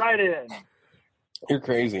Band-Aid right in. You're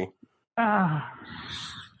crazy.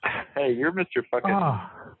 Hey, you're Mr. fucking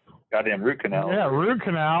goddamn root canal. Yeah, root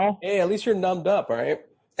canal. Hey, at least you're numbed up, right?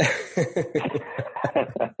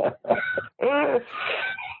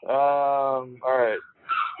 All right,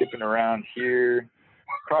 skipping around here.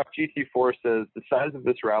 Croc GT4 says the size of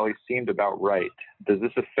this rally seemed about right. Does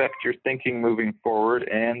this affect your thinking moving forward,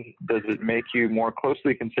 and does it make you more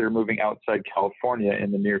closely consider moving outside California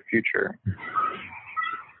in the near future?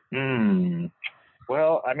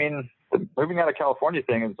 Well, I mean, the moving out of California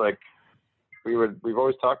thing is like we've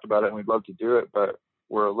always talked about it and we'd love to do it, but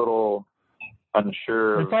we're a little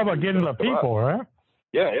unsure. It's all about getting the people, right?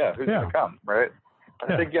 Yeah. Who's gonna come, right?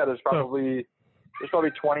 I think there's probably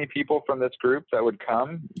 20 people from this group that would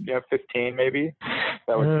come. 15 maybe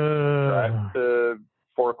that would drive to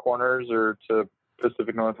Four Corners or to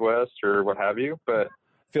Pacific Northwest or what have you. But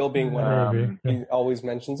Phil being one, he always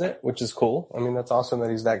mentions it, which is cool. I mean, that's awesome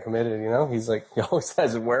that he's that committed. He's like, he always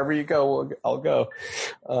says, "Wherever you go, I'll go."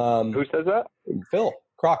 Who says that? Phil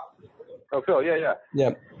Croc. Oh, Phil. Yeah.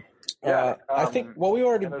 I think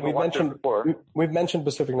we've mentioned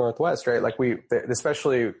Pacific Northwest, right? Like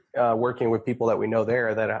especially working with people that we know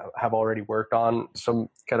there that have already worked on some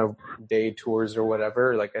kind of day tours or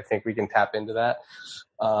whatever. Like, I think we can tap into that,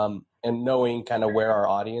 and knowing kind of where our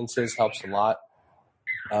audience is helps a lot.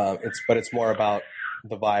 But it's more about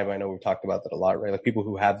the vibe. I know we've talked about that a lot, right? Like people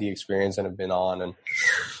who have the experience and have been on, and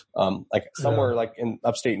like somewhere like in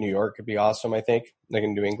upstate New York could be awesome. I think like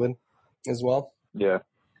in New England as well. Yeah.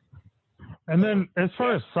 And then as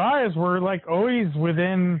far as size, we're like always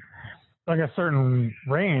within like a certain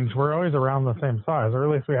range. We're always around the same size, or at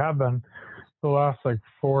least we have been the last like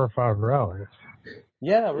 4 or 5 rallies.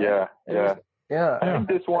 Yeah. Right. Yeah. I think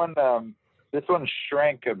this one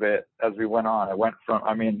shrank a bit as we went on. It went from,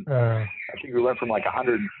 I think we went from like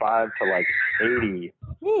 105 to like 80.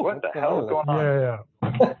 What the hell is going on?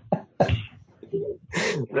 Yeah.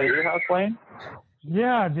 Is that your house, Lane?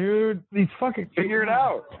 Yeah, dude. These fucking figure it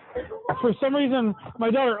out. For some reason,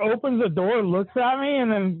 my daughter opens the door, looks at me,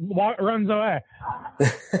 and then runs away.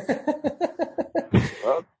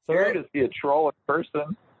 Well, here to see a troll in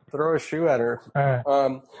person. Throw a shoe at her. Yeah.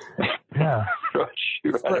 Throw a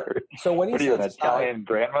shoe at her. So when what are you, an Italian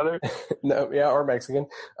grandmother? No, yeah, or Mexican.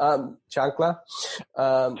 Chancla.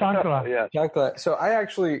 Chancla. Yeah. Chancla. So I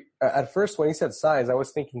actually, at first when he said size, I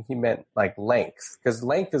was thinking he meant like length, because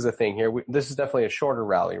length is a thing here. This is definitely a shorter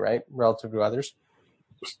rally, right, relative to others?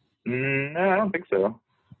 No, I don't think so.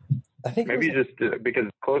 I think maybe just because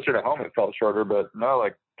closer to home it felt shorter, but no,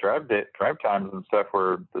 like drive times and stuff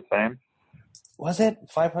were the same. Was it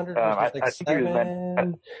 500? I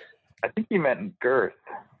think he meant girth.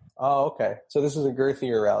 Oh, okay. So this is a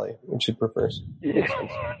girthier rally, which he prefers. Yeah,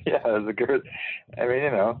 it's a girth. I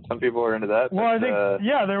mean, some people are into that. Well, but, I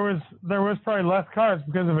think there was probably less cars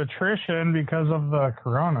because of attrition because of the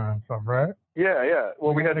corona and stuff, right? Yeah.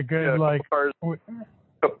 Well, we had a good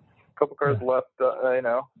couple cars left,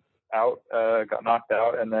 out, got knocked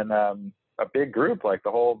out, and then a big group, like the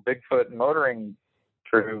whole Bigfoot motoring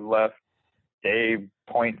crew, left day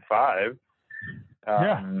 0.5.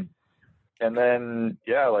 And then,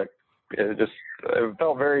 it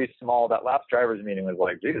felt very small. That last driver's meeting was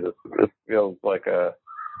like, Jesus, this feels like a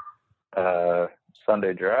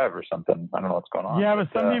Sunday drive or something. I don't know what's going on. Yeah, but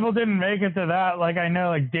some people didn't make it to that. Like, I know,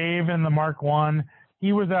 like Dave in the Mark 1,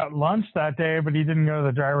 he was at lunch that day, but he didn't go to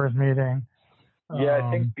the driver's meeting. Yeah, I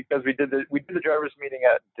think because we did the driver's meeting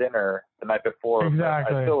at dinner the night before.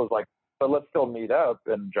 Exactly. I still was like, but let's still meet up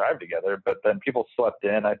and drive together. But then people slept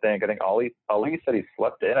in. I think Ali said he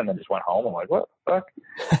slept in and then just went home. I'm like, what the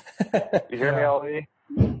fuck? You hear me, Ali?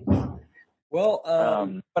 Well,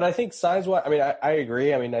 but I think size-wise, I mean, I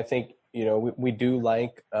agree. I mean, I think we do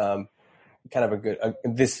like kind of a good.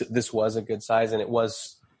 This was a good size, and it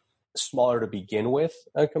was smaller to begin with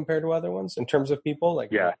compared to other ones in terms of people.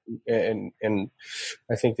 Like, yeah, and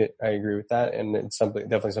I think that I agree with that, and it's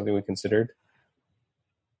definitely something we considered.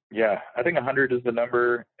 Yeah, I think 100 is the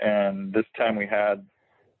number, and this time we had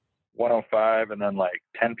 105, and then like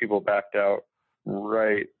 10 people backed out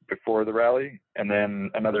right before the rally, and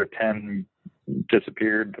then another 10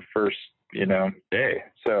 disappeared the first, day.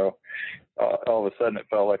 So all of a sudden it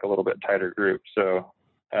felt like a little bit tighter group. So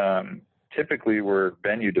typically we're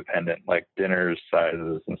venue dependent, like dinners,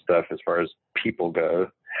 sizes, and stuff as far as people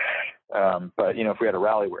go. But if we had a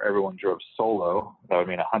rally where everyone drove solo, that would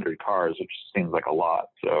mean 100 cars, which seems like a lot.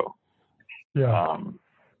 So, yeah,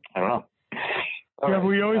 I don't know. But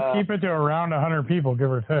we always keep it to around 100 people,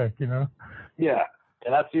 give or take. Yeah,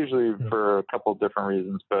 and that's usually for a couple of different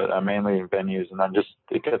reasons, but mainly venues, and then just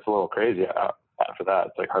it gets a little crazy. after that,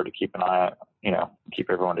 it's like hard to keep an eye, keep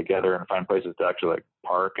everyone together and find places to actually like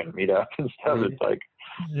park and meet up and stuff. Mhm. It's like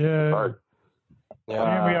Yeah. it's hard.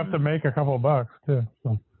 Yeah. And we have to make a couple of bucks too.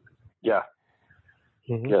 So. Yeah.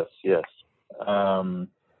 Mhm. Yes.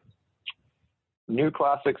 New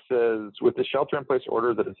Classic says, with the shelter-in-place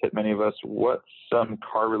order that has hit many of us, what's some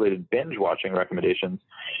car-related binge-watching recommendations?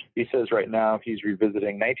 He says right now he's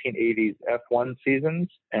revisiting 1980s F1 seasons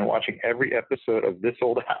and watching every episode of This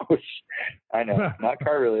Old House. I know, not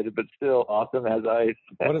car-related, but still awesome as I...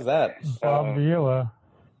 What is that? Bob Vila.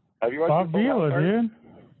 Have you watched Bob This Old House, Vila, Art? dude.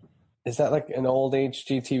 Is that like an old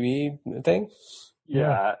HGTV thing?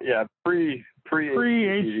 Yeah, pre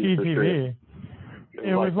HGTV.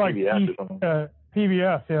 It was like PBS or something.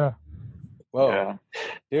 PBS, yeah. Whoa. Yeah.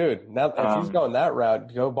 Dude, now if he's going that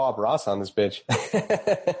route, go Bob Ross on this bitch.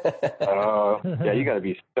 Yeah, you got to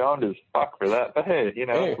be stoned as fuck for that. But hey,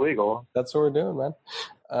 Hey. it's legal. That's what we're doing, man.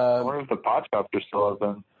 I wonder if the pot shops are still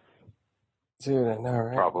open. Dude, I know,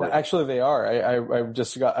 right? Probably. Actually, they are. I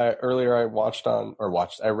just got earlier. I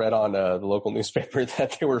read on the local newspaper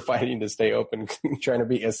that they were fighting to stay open, trying to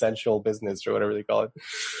be essential business or whatever they call it.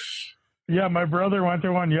 Yeah, my brother went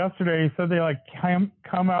to one yesterday. He said they like come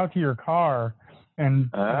out to your car and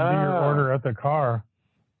do your order at the car.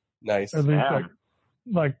 Nice. At least Yeah.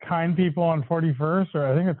 like kind people on 41st, or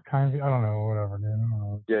I think it's kind. I don't know, whatever, dude. I don't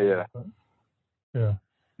know. Yeah. But, yeah.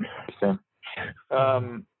 Interesting.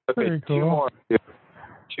 Okay, Very cool.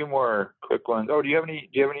 two more quick ones. Oh, do you have any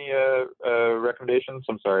recommendations?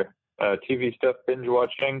 I'm sorry. TV stuff, binge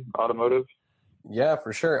watching, automotive. Yeah,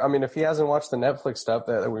 for sure. I mean, if he hasn't watched the Netflix stuff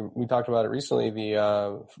that we talked about it recently,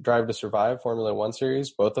 the Drive to Survive Formula One series,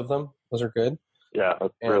 both of them, those are good. Yeah,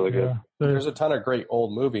 that's really good. Yeah. There's a ton of great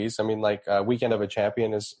old movies. I mean, like Weekend of a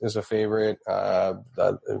Champion is a favorite.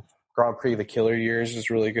 The Grand Prix, The Killer Years is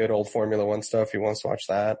really good. Old Formula One stuff. He wants to watch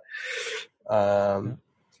that.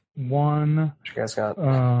 One. What you guys got?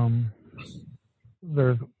 One's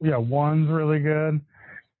really good.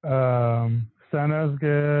 Senna's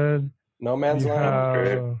good. No Man's You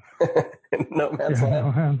Land. No Man's Land.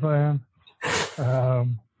 No Man's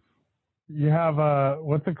Land. You have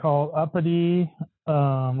what's it called? Uppity,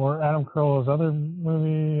 or Adam Carolla's other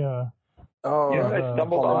movie. I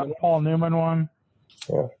stumbled on Paul Newman one.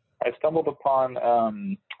 Yeah. I stumbled upon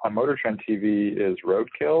on Motor Trend TV is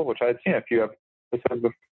Roadkill, which I had seen a few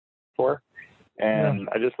episodes before, and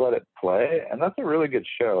I just let it play, and that's a really good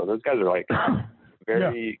show. Those guys are like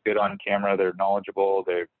very good on camera. They're knowledgeable.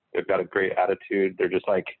 They've got a great attitude. They're just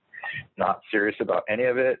like not serious about any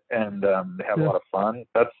of it, and they have a lot of fun.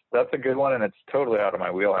 That's a good one, and it's totally out of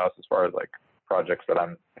my wheelhouse as far as like projects that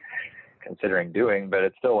I'm considering doing, but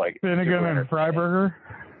it's still like Finnegan and Freiberger.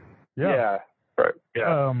 Yeah. Right.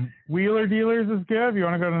 Yeah. Wheeler Dealers is good. If you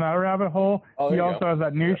want to go to that rabbit hole, he also has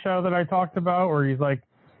that new show that I talked about where he's like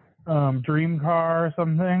Dream Car or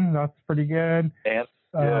something. That's pretty good. And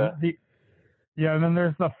and then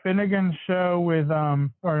there's the Finnegan show with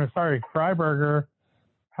Freiberger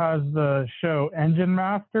has the show Engine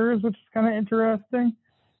Masters, which is kind of interesting.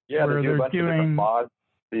 Yeah, they do a bunch of different mods.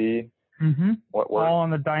 What works. All on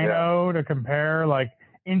the dyno to compare like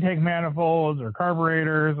intake manifolds or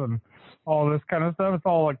carburetors and all this kind of stuff. It's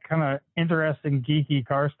all like kind of interesting, geeky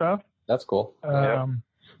car stuff. That's cool.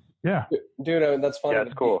 Yeah. Dude, that's funny. Yeah,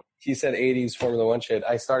 it's cool. He said 80s Formula One shit.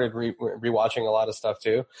 I started rewatching a lot of stuff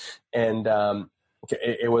too. And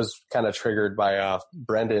it was kind of triggered by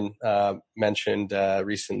Brendan mentioned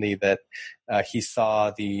recently that he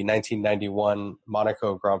saw the 1991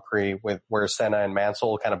 Monaco Grand Prix where Senna and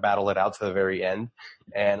Mansell kind of battle it out to the very end.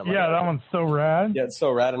 And I'm like, that one's so rad. Yeah, it's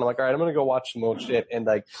so rad. And I'm like, all right, I'm going to go watch some old shit. And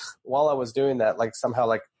like, while I was doing that, like somehow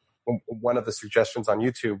like one of the suggestions on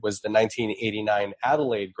YouTube was the 1989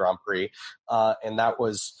 Adelaide Grand Prix. And that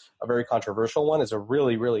was a very controversial one. It's a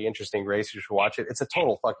really, really interesting race. You should watch it. It's a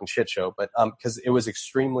total fucking shit show, but because it was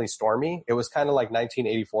extremely stormy. It was kind of like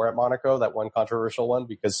 1984 at Monaco, that one controversial one,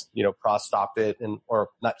 because, Prost stopped it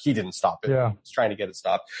he didn't stop it. Yeah. He was trying to get it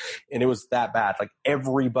stopped. And it was that bad. Like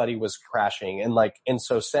everybody was crashing. And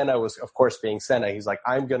so Senna was, of course, being Senna. He's like,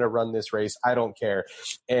 I'm going to run this race. I don't care.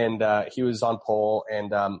 And he was on pole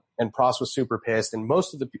and Prost was super pissed. And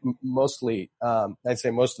most of the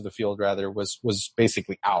field rather was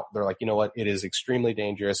basically out. They're like, you know what? It is extremely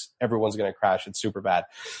dangerous. Everyone's going to crash. It's super bad.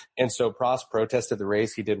 And so Prost protested the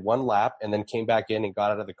race. He did one lap and then came back in and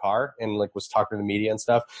got out of the car and like was talking to the media and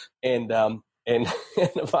stuff. And And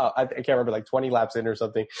about, I can't remember, like 20 laps in or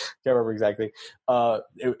something. Can't remember exactly.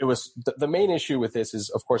 It was the main issue with this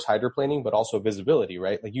is, of course, hydroplaning, but also visibility,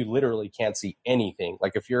 right? Like you literally can't see anything.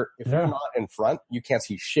 Like if you're not in front, you can't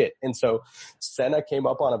see shit. And so Senna came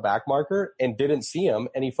up on a back marker and didn't see him,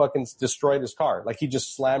 and he fucking destroyed his car. Like he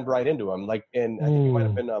just slammed right into him. Like, and I think it might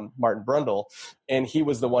have been Martin Brundle, and he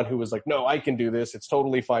was the one who was like, "No, I can do this. It's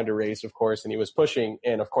totally fine to race, of course." And he was pushing,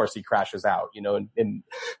 and of course he crashes out. You know, and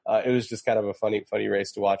it was just kind of a funny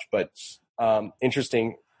race to watch, but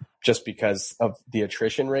interesting just because of the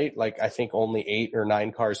attrition rate. Like I think only 8 or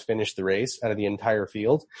 9 cars finished the race out of the entire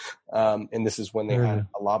field. And this is when they had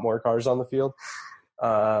a lot more cars on the field.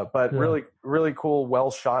 But really, really cool,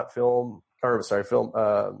 well shot film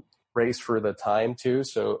race for the time too.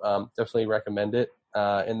 So definitely recommend it.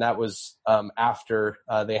 And that was after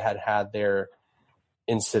they had their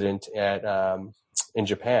incident at in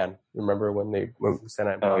Japan. Remember when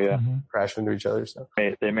Senna and Prost crashed into each other? So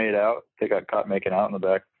they made out. They got caught making out in the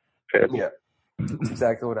back. Yeah, that's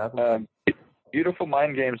exactly what happened. Beautiful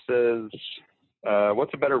Mind Game says,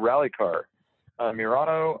 "What's a better rally car?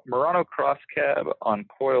 Murano Cross Cab on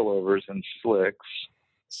coilovers and slicks,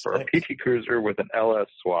 or a PT Cruiser with an LS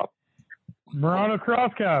swap?" Murano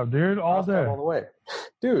Cross Cab, dude, all day, all the way,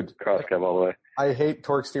 dude. Cross Cab all the way. I hate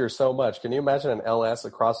torque steer so much. Can you imagine an LS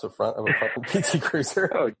across the front of a fucking PT Cruiser?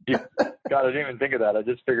 Oh, God, I didn't even think of that. I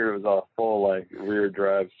just figured it was a full like rear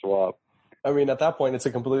drive swap. I mean, at that point, it's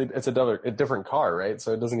a different car, right?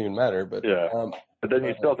 So it doesn't even matter. But yeah, but then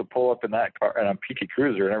you still have to pull up in that car and a PT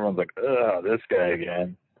Cruiser, and everyone's like, "Oh, this guy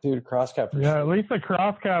again." Dude, cross cab. Yeah, at least the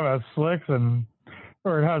cross cab has slicks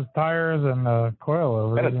or it has tires and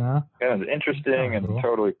coilovers. And it's interesting and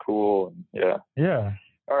totally cool. And, yeah. Yeah.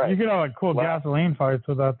 All right. You get all like cool gasoline fights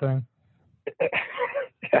with that thing.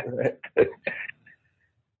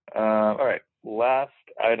 All right. Last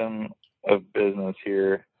item of business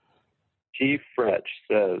here. T. Fretch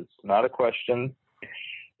says, not a question,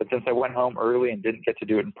 but since I went home early and didn't get to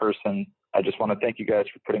do it in person, I just want to thank you guys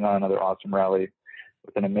for putting on another awesome rally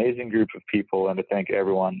with an amazing group of people, and to thank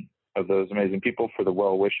everyone of those amazing people for the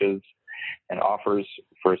well wishes and offers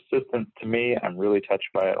for assistance to me. I'm really touched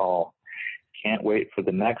by it all. Can't wait for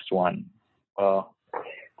the next one. Well,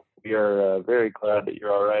 we are very glad that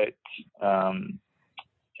you're all right.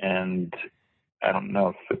 And I don't know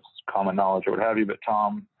if it's common knowledge or what have you, but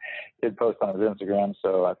Tom did post on his Instagram,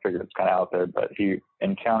 so I figured it's kind of out there, but he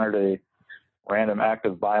encountered a random act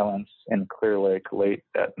of violence in Clear Lake late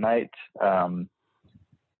at night.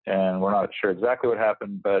 And we're not sure exactly what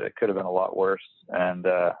happened, but it could have been a lot worse. And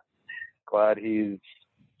glad he's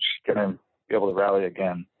going to be able to rally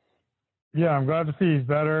again. Yeah, I'm glad to see he's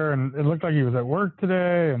better. And it looked like he was at work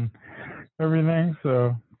today and everything,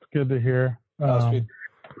 so it's good to hear.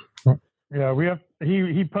 Yeah,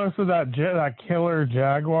 he posted that killer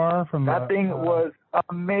Jaguar from that thing was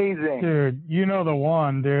amazing, dude. You know the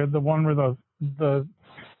one, dude, the one where the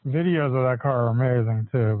videos of that car are amazing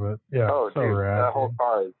too. But yeah, dude, rad. That whole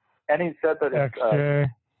car is. And he said that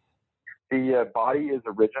the body is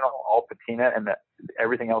original, all patina, and that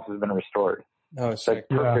everything else has been restored. Oh, it's like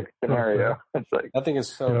perfect scenario. It's like that thing is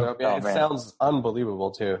so dope. Yeah, it sounds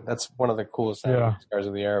unbelievable too. That's one of the coolest cars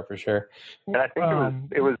of the era for sure. And I think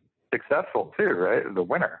it was successful too, right? It was a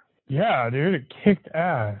winner. Yeah, dude, it kicked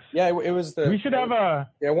ass. Yeah, it was we should have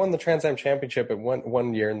it won the Trans Am Championship at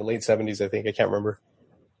one year in the late 70s, I think. I can't remember.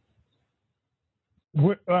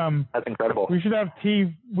 That's incredible. We should have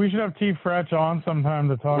T Fretch on sometime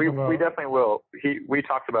to talk about. We definitely will. We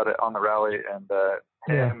talked about it on the rally, and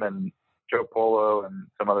him and Joe Polo and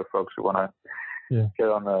some other folks who want to get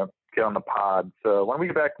on the pod. So when we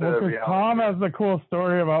get back to reality, Tom has the cool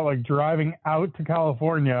story about like driving out to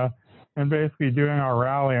California and basically doing our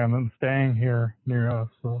rally and then staying here near us.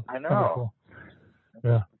 So I know. Cool.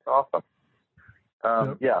 Yeah, it's awesome.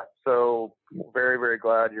 Yeah, so very, very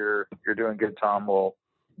glad you're doing good, Tom. Will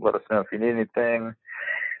let us know if you need anything.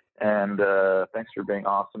 And thanks for being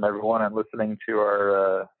awesome, everyone, and listening to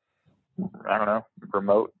our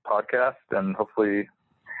remote podcast. And hopefully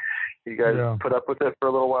you guys put up with it for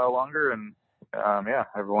a little while longer. And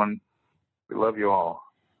everyone, we love you all.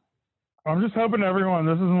 I'm just hoping everyone,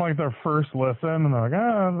 this isn't like their first listen and they're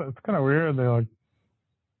like, it's kind of weird. They're like,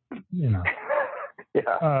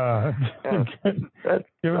 that's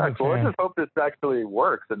cool. Let's just hope this actually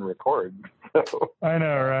works and records. So. I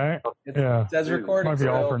know, right? It says recording. Might be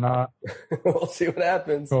all for naught. We'll see what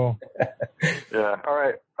happens. Cool. Yeah. All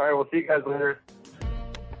right. We'll see you guys later.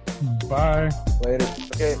 Bye. Later.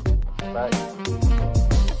 Okay. Bye.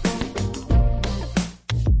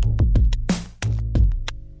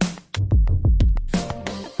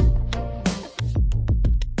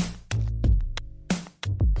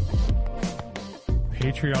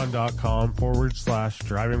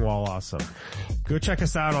 patreon.com/driving while awesome. Go check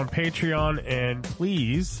us out on Patreon and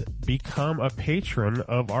please become a patron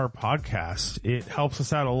of our podcast. It helps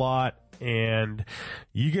us out a lot and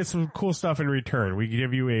you get some cool stuff in return. We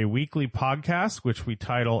give you a weekly podcast, which we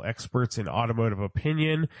title Experts in Automotive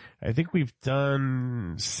Opinion. I think we've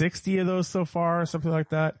done 60 of those so far, something like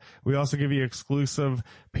that. We also give you exclusive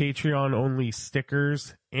Patreon only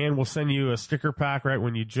stickers, and we'll send you a sticker pack right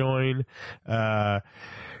when you join.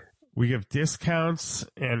 We give discounts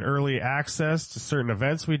and early access to certain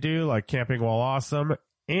events we do, like Camping While Awesome,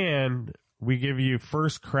 and we give you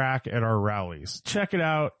first crack at our rallies. Check it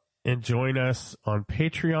out and join us on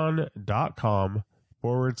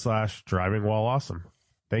patreon.com/driving while awesome.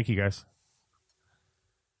 Thank you guys.